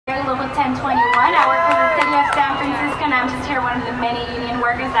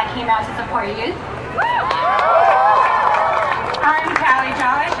workers that came out to support youth. I'm Callie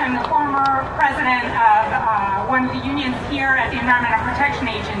Jalish. I'm the former president of one of the unions here at the Environmental Protection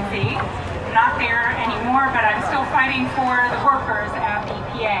Agency. I'm not there anymore, but I'm still fighting for the workers at the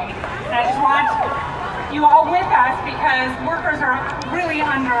EPA. And I just want you all with us because workers are really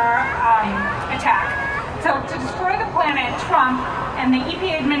under attack. So to destroy the planet, Trump and the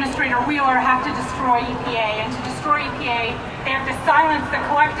EPA Administrator Wheeler have to destroy EPA. And to destroy EPA, they have to silence the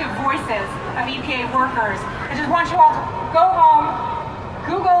collective voices of EPA workers. I just want you all to go home,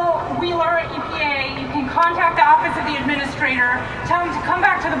 Google Wheeler EPA. You can contact the Office of the Administrator, tell them to come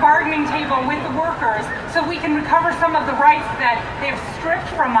back to the bargaining table with the workers so we can recover some of the rights that they've stripped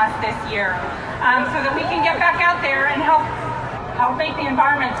from us this year, so that we can get back out there and help make the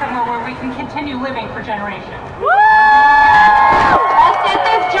environment somewhere where we can continue living for generations. Let's get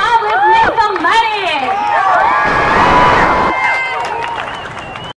this job.